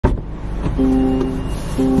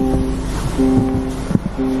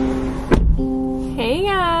Hey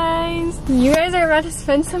guys! You guys are about to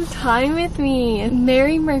spend some time with me.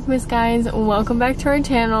 Merry Merkmas, guys. Welcome back to our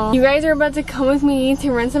channel. You guys are about to come with me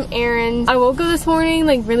to run some errands. I woke up this morning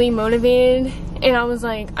like really motivated, and I was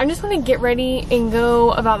like, I just want to get ready and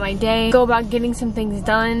go about my day, go about getting some things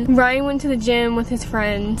done. Ryan went to the gym with his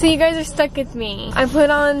friend, so you guys are stuck with me. I put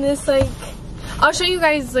on this I'll show you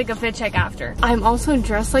guys like a fit check after. I'm also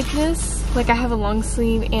dressed like this, like I have a long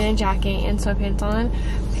sleeve and a jacket and sweatpants on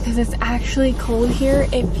because it's actually cold here.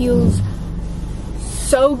 It feels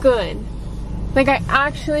so good. Like I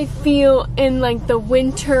actually feel in like the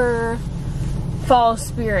winter fall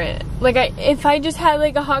spirit. Like if I just had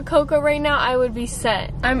like a hot cocoa right now, I would be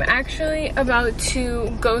set. I'm actually about to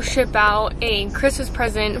go ship out a Christmas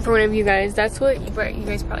present for one of you guys. That's what, you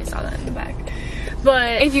guys probably saw that in the back.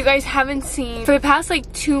 But if you guys haven't seen, for the past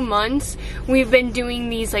like 2 months, we've been doing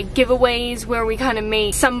these like giveaways where we kind of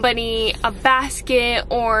make somebody a basket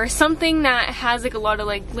or something that has like a lot of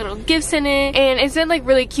like little gifts in it. And it's been like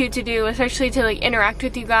really cute to do, especially to like interact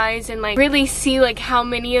with you guys and like really see like how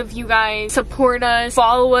many of you guys support us,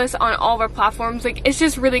 follow us on all of our platforms. Like it's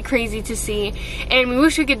just really crazy to see. And we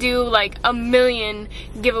wish we could do like a million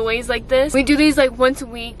giveaways like this. We do these like once a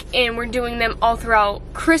week and we're doing them all throughout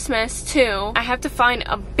Christmas too. I have to find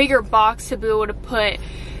a bigger box to be able to put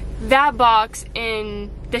that box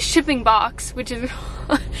in the shipping box, which is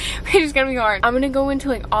gonna be hard. I'm gonna go into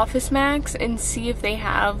like Office Max and see if they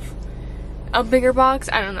have a bigger box.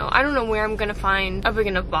 I don't know where I'm gonna find a big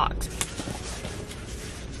enough box.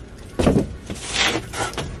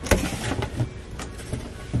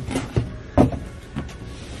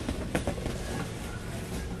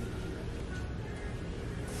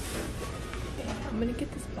 I'm gonna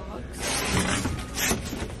get this box.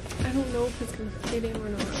 I don't know if it's gonna fit in or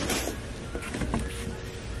not.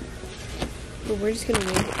 But we're just gonna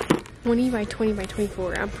make 20 by 20 by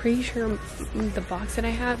 24. I'm pretty sure the box that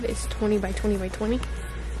I have is 20 by 20 by 20.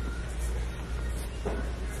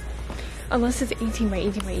 Unless it's 18 by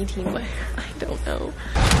 18 by 18, but I don't know.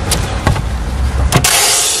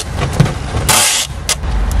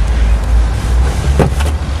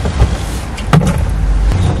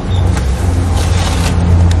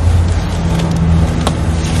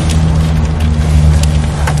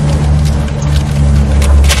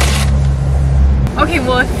 Okay,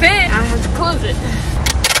 well it fit. I have to close it.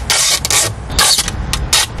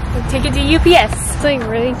 We'll take it to UPS. It's like a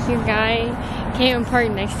really cute guy came and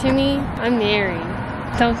parked next to me. I'm married.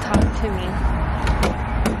 Don't talk to me.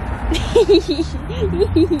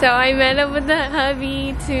 So I met up with the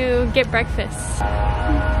hubby to get breakfast.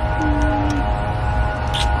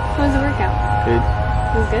 How was the workout? Good.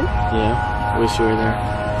 It was good? Yeah. Wish you were there.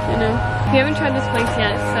 I know. We haven't tried this place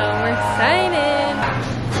yet, so we're excited.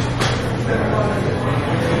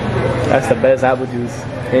 That's the best apple juice,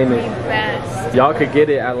 ain't it? The best. Y'all could get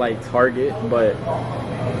it at like Target, but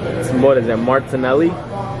what is it, Martinelli?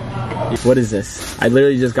 What is this? I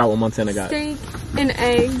literally just got what Montana got. Steak and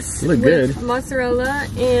eggs. Look with good. Mozzarella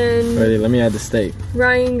and Ready, let me add the steak.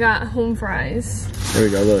 Ryan got home fries. There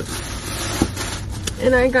we go, look.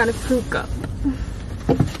 And I got a fruit cup.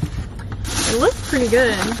 It looks pretty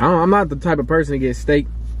good. I'm not the type of person to get steak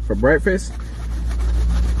for breakfast,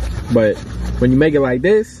 but when you make it like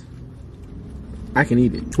this, I can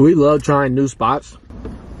eat it. We love trying new spots.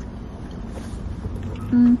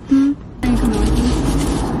 Mm-hmm. Can you come with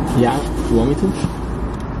me? Yeah, you want me to?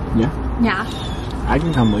 Yeah? Yeah. I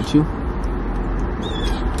can come with you.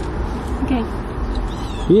 Okay.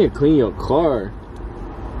 You need to clean your car.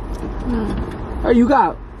 Hey, you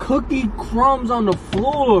got cookie crumbs on the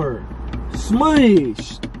floor.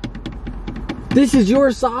 Smushed. This is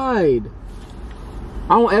your side.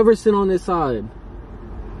 I don't ever sit on this side.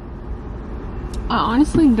 I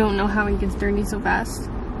honestly don't know how it gets dirty so fast.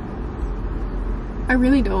 I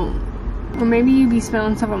really don't. Or maybe you be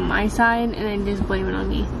smelling stuff on my side and then just blame it on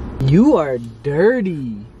me. You are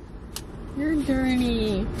dirty. You're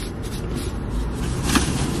dirty.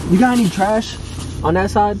 You got any trash on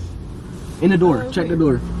that side? In the door. Okay. Check the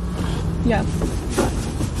door. Yeah.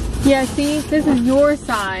 Yeah, see? This is your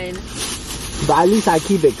side. But at least I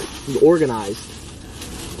keep it organized.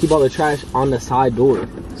 Keep all the trash on the side door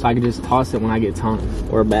so I can just toss it when I get time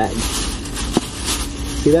or a bag.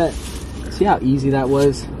 See that? See how easy that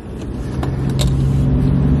was?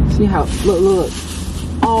 See how, look.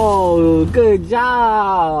 Oh, good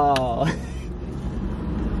job.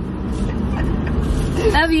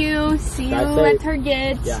 Love you. See you at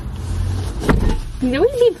Target. Yeah. You know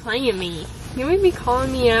you be playing me. You always be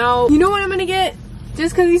calling me out. You know what I'm gonna get?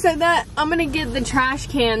 Just because you said that, I'm gonna get the trash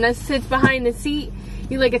can that sits behind the seat.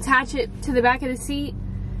 You like attach it to the back of the seat,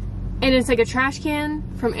 and it's like a trash can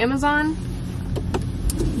from Amazon.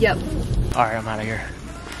 Yep. All right, I'm out of here.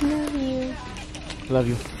 Love you. Love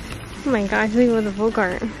you. Oh my gosh, we with a full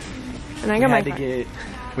cart. And I got my cart.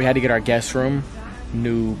 We had to get our guest room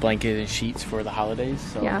new blanket and sheets for the holidays.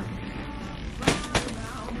 So. Yeah.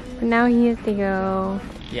 But now he has to go.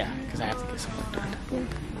 Yeah, because I have to get some work done. Yeah.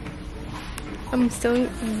 I'm still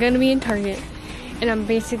gonna be in Target, and I'm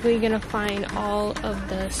basically gonna find all of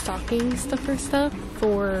the stocking stuffer stuff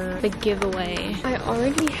for the giveaway. I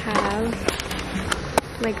already have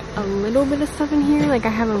like a little bit of stuff in here. Like I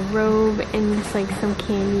have a robe and just like some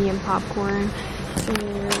candy and popcorn.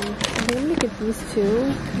 And I think I'm gonna get these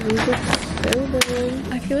two. These are so good.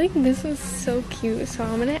 I feel like this is so cute, so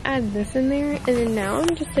I'm gonna add this in there. And then now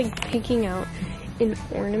I'm just like picking out an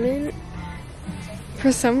ornament.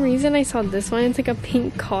 For some reason I saw this one. It's like a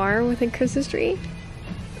pink car with a Christmas tree.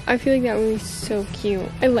 I feel like that would be so cute.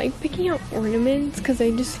 I like picking out ornaments because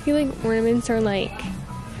I just feel like ornaments are like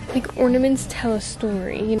ornaments tell a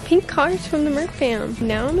story. You know, pink cars from the Merc fam.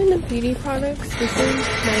 Now I'm in the beauty products. This is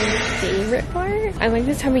my favorite part. I like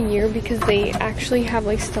this time of year because they actually have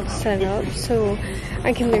like stuff set up, so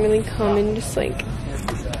I can literally come and just like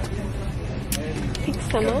pick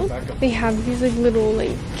some up. They have these like little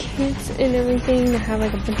like kits and everything that have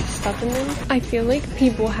like a bunch of stuff in them. I feel like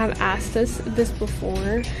people have asked us this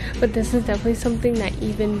before, but this is definitely something that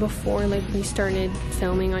even before like we started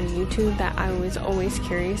filming on YouTube that I was always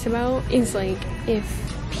curious about, is like if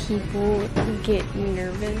people get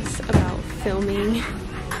nervous about filming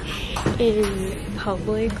in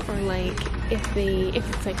public, or like if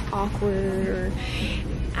it's like awkward, or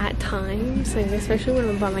at times, like especially when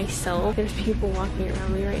I'm by myself. There's people walking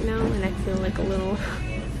around me right now and I feel like a little,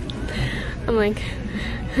 I'm like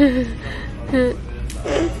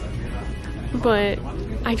but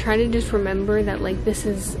I try to just remember that like this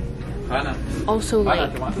is also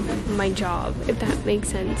like my job, if that makes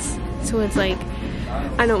sense. So it's like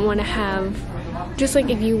I don't want to have, just like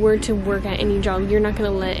if you were to work at any job, you're not going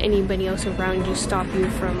to let anybody else around you stop you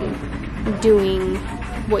from doing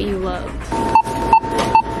what you love.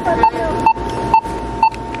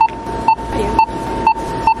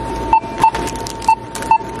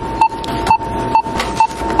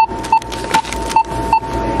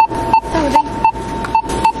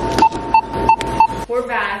 We're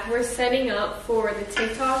back. We're setting up for the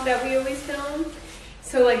TikTok that we always film.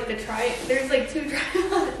 So like there's like 2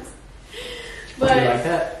 tripods. But do you like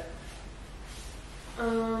that?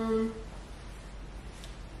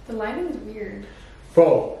 The lighting's weird.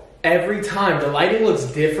 Bro, every time the lighting looks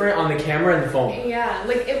different on the camera and the phone. Yeah,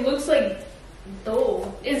 like it looks like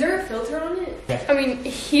dull. Is there a filter on it? Yeah. I mean,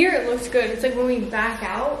 here it looks good. It's like when we back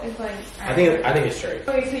out, it's like. I think it's straight.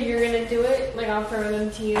 Okay, so you're gonna do it? Like I'll throw them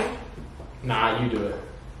to you. Nah, you do it.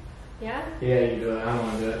 Yeah? Yeah, you do it. I don't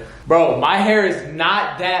want to do it. Bro, my hair is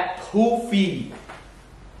not that poofy.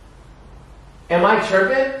 Am I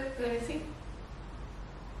chirping? Let me see.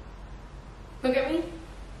 Look at me.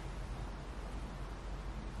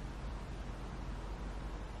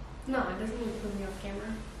 No, it doesn't look poofy off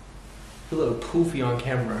camera. A little poofy on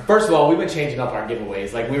camera. First of all, we've been changing up our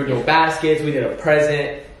giveaways. Like we were doing baskets, we did a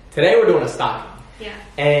present. Today we're doing a stocking. Yeah.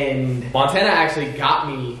 And Montana actually got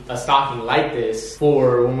me a stocking like this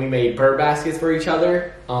for when we made bird baskets for each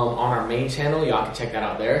other on our main channel. Y'all can check that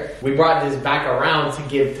out there. We brought this back around to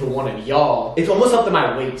give to one of y'all. It's almost up to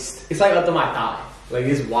my waist. It's like up to my thigh. Like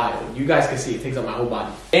it's wild. You guys can see it takes up my whole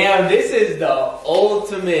body. And this is the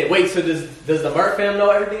ultimate. Wait, so does the Merc fam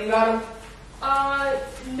know everything you got him?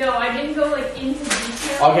 No, I didn't go like into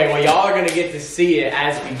detail. Okay, well y'all are gonna get to see it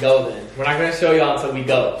as we go then. We're not gonna show y'all until we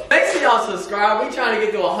go. Make sure y'all subscribe. We're trying to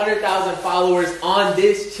get to 100,000 followers on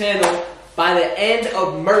this channel by the end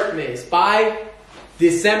of Mercmas, by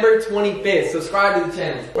December 25th. Subscribe to the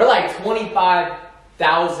channel. We're like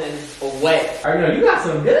 25,000 away. Alright, no, you got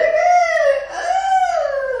some good. Look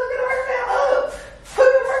at the Merc fam up. Look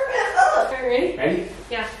at the Merc fam up. Are you ready? Ready?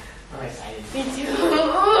 Yeah. I'm excited. Me too.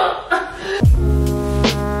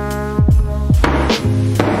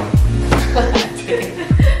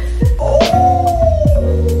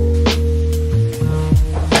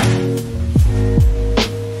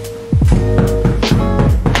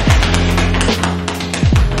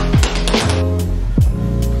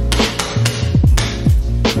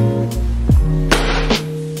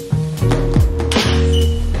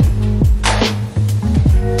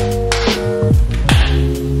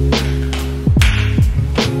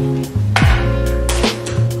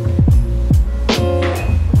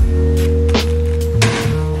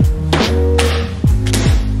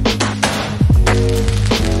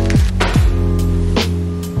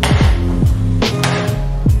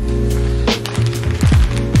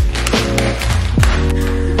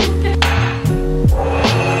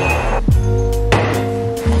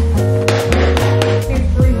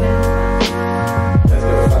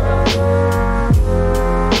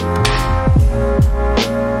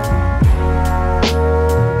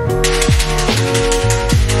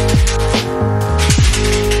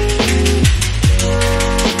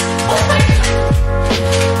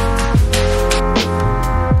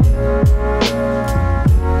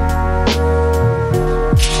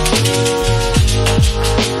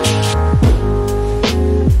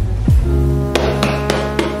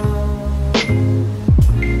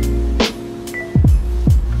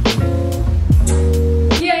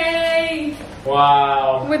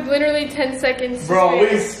 Wow. With literally 10 seconds. Bro,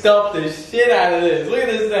 we stuffed the shit out of this. Look at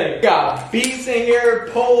this thing. We got Beats in here,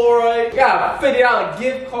 Polaroid. We got a $50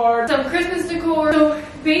 gift card. Some Christmas decor. So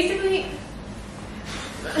basically,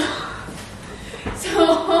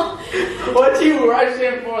 What you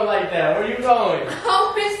rushing for like that? Where you going?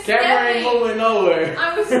 I was Camera ain't stepping. moving nowhere.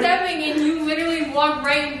 I was stepping and you literally walked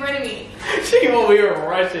right in front of me. She over here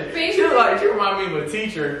rushing. Basically. She remind me of a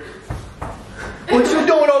teacher. What you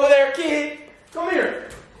doing over there, kid? Come here.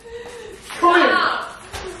 Come here. Stop.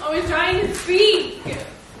 I was trying to speak.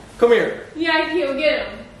 Come here. Yeah, Keo, get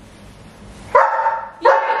him.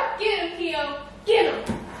 Yeah, get him, Keo. Get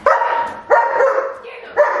him. Get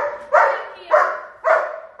him.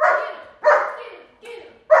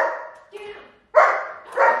 Get him.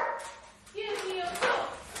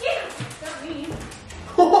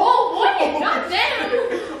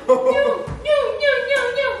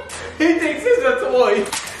 He thinks it's a toy.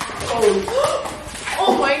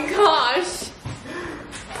 Oh my gosh.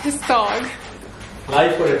 This dog.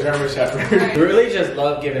 Life with a German Shepherd. Right. We really just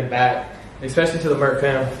love giving back, especially to the Merc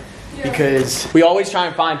fam. Yeah. Because we always try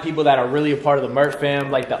and find people that are really a part of the Merc fam,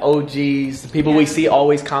 like the OGs, the people we see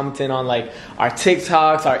always commenting on like our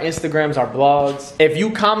TikToks, our Instagrams, our blogs. If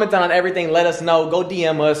you comment on everything, let us know. Go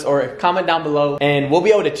DM us or comment down below and we'll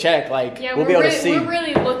be able to check. Like, Yeah, we'll be able to see. We're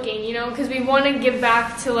really looking, you know, because we want to give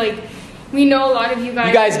back to, like, we know a lot of you guys.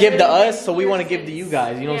 You guys give to really us, so we want to give to you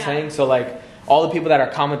guys. You know what I'm Yeah. saying? So like, all the people that are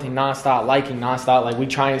commenting nonstop, liking nonstop, like we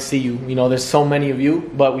try and see you. You know, there's so many of you,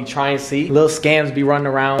 but we try and see. Little scams be running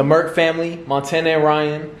around. The Merc family, Montana and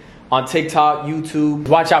Ryan, on TikTok, YouTube.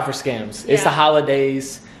 Watch out for scams. It's Yeah. the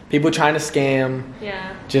holidays. People trying to scam.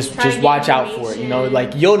 Yeah. Just Trying to get watch out for it. You know, information.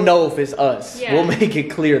 like you'll know if it's us. Yeah. We'll make it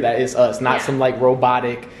clear that it's us, not Yeah. some like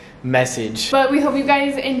robotic message. But we hope you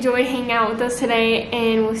guys enjoyed hanging out with us today,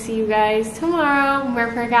 and we'll see you guys tomorrow.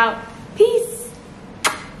 Merc out. Peace.